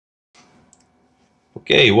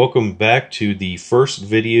Okay, welcome back to the first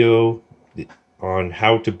video on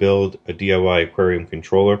how to build a DIY aquarium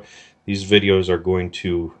controller. These videos are going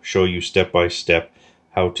to show you step by step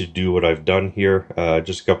how to do what I've done here.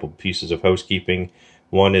 Just a couple pieces of housekeeping.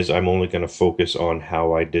 One is I'm only going to focus on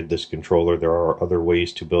how I did this controller. There are other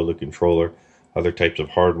ways to build a controller, other types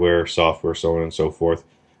of hardware, software, so on and so forth.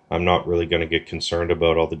 I'm not really going to get concerned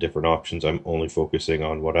about all the different options. I'm only focusing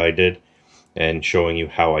on what I did and showing you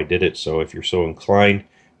how I did it. So if you're so inclined,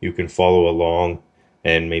 you can follow along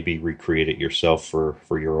and maybe recreate it yourself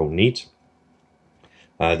for your own needs.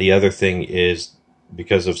 The other thing is,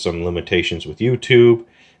 because of some limitations with YouTube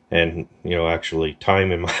and actually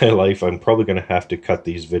time in my life, I'm probably going to have to cut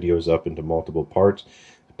these videos up into multiple parts,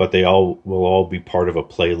 but they will all be part of a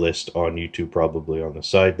playlist on YouTube, probably on the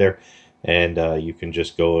side there, and you can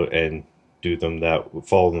just go and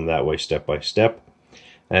follow them that way, step by step.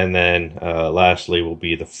 And then lastly will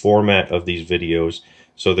be the format of these videos.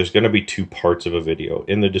 So there's going to be two parts of a video.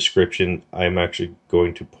 In the description, I'm actually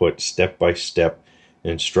going to put step-by-step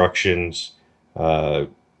instructions for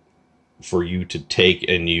you to take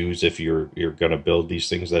and use if you're going to build these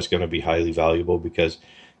things. That's going to be highly valuable, because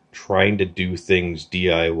trying to do things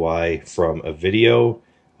DIY from a video,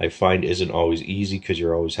 I find, isn't always easy, because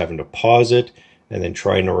you're always having to pause it and then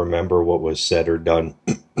trying to remember what was said or done.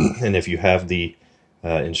 And if you have the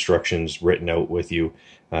instructions written out with you,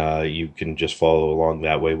 you can just follow along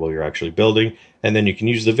that way while you're actually building, and then you can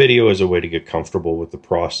use the video as a way to get comfortable with the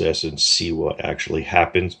process and see what actually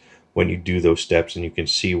happens when you do those steps, and you can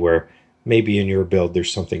see where maybe in your build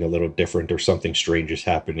there's something a little different or something strange is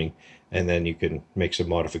happening, and then you can make some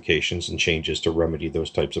modifications and changes to remedy those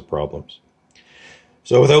types of problems.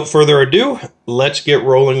 So without further ado, let's get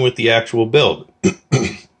rolling with the actual build.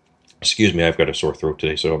 Excuse me, I've got a sore throat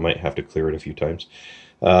today, so I might have to clear it a few times.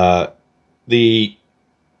 The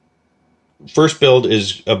first build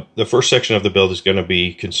is the first section of the build is going to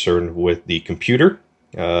be concerned with the computer.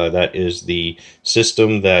 That is the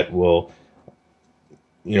system that will,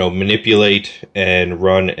 manipulate and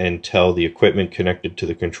run and tell the equipment connected to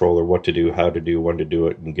the controller what to do, how to do, when to do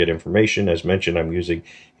it, and get information. As mentioned, I'm using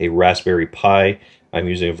a Raspberry Pi. I'm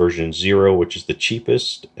using a version 0, which is the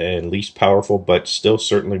cheapest and least powerful, but still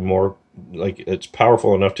certainly more, it's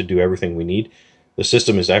powerful enough to do everything we need. The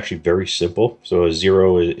system is actually very simple, so a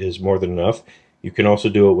 0 is more than enough. You can also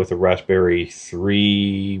do it with a Raspberry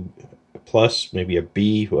 3 Plus, maybe a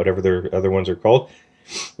B, whatever their other ones are called.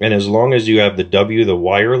 And as long as you have the W, the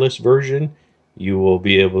wireless version, you will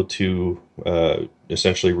be able to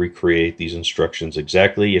essentially recreate these instructions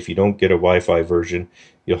exactly. If you don't get a Wi-Fi version,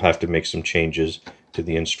 you'll have to make some changes to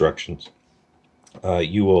the instructions.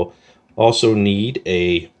 You will also need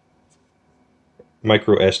a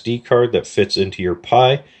micro SD card that fits into your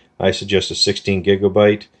Pi. I suggest a 16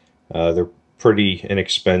 gigabyte. They're pretty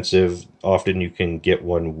inexpensive. Often you can get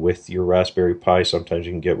one with your Raspberry Pi. Sometimes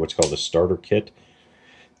you can get what's called a starter kit.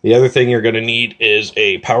 The other thing you're going to need is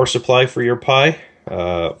a power supply for your Pi.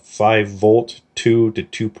 5 volt, 2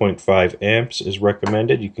 to 2.5 amps is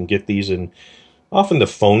recommended. You can get these in often the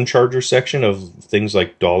phone charger section of things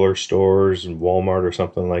like dollar stores and Walmart or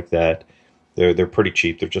something like that. They're pretty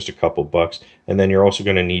cheap. They're just a couple bucks. And then you're also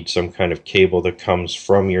going to need some kind of cable that comes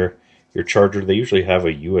from your charger. They usually have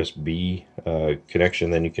a USB connection.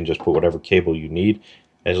 Then you can just put whatever cable you need,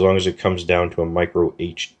 as long as it comes down to a micro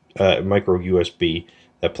USB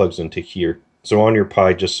that plugs into here. So on your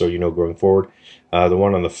Pi, just so you know going forward, the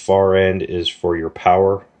one on the far end is for your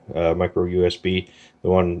power micro USB. The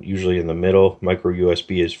one usually in the middle, micro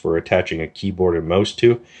USB, is for attaching a keyboard and mouse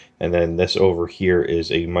to. And then this over here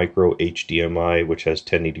is a micro HDMI, which has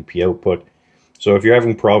 1080p output. So if you're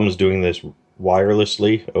having problems doing this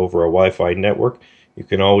wirelessly over a Wi-Fi network, you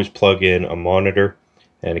can always plug in a monitor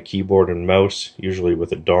and a keyboard and mouse, usually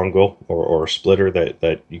with a dongle or a splitter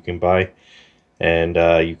that you can buy. And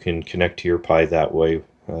you can connect to your Pi that way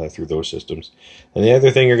through those systems. And the other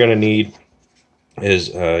thing you're going to need is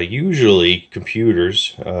usually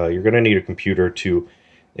computers. You're going to need a computer to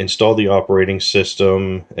install the operating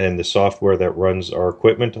system and the software that runs our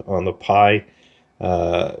equipment on the Pi,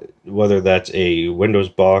 whether that's a Windows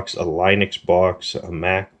box, a Linux box, a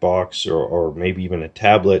Mac box, or maybe even a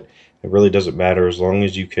tablet. It really doesn't matter, as long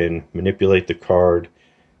as you can manipulate the card,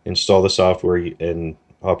 install the software and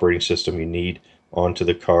operating system you need onto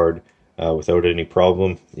the card without any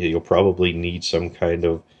problem. You'll probably need some kind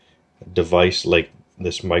of device like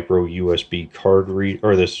this micro USB card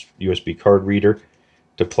this USB card reader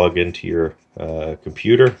to plug into your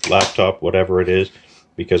computer, laptop, whatever it is,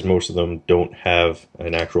 because most of them don't have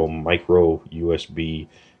an actual micro USB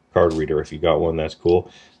card reader. If you got one, that's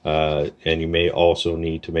cool. And you may also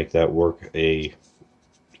need, to make that work, a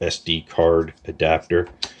SD card adapter.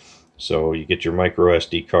 So you get your micro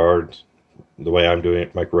SD card. The way I'm doing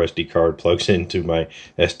it, micro SD card plugs into my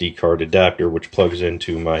SD card adapter, which plugs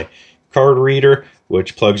into my card reader,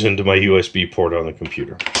 which plugs into my USB port on the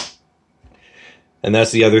computer. And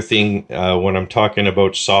that's the other thing, when I'm talking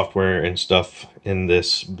about software and stuff in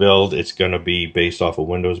this build, it's going to be based off a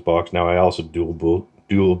Windows box. Now I also dual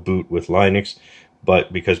boot with Linux,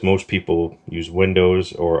 but because most people use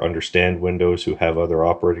Windows or understand Windows who have other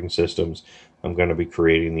operating systems, I'm going to be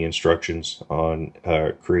creating the instructions on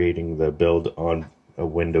creating the build on a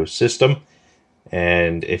Windows system.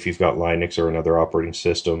 And if you've got Linux or another operating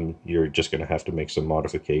system, you're just going to have to make some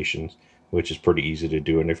modifications, which is pretty easy to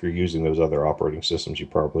do. And if you're using those other operating systems, you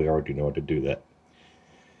probably already know how to do that.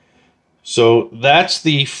 So that's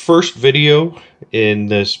the first video in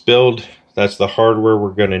this build. That's the hardware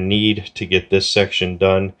we're going to need to get this section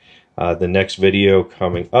done. The next video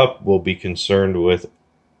coming up will be concerned with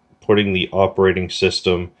putting the operating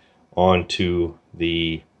system onto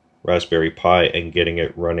the Raspberry Pi and getting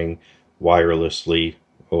it running wirelessly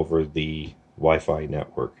over the Wi-Fi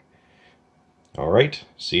network. All right,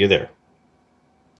 see you there.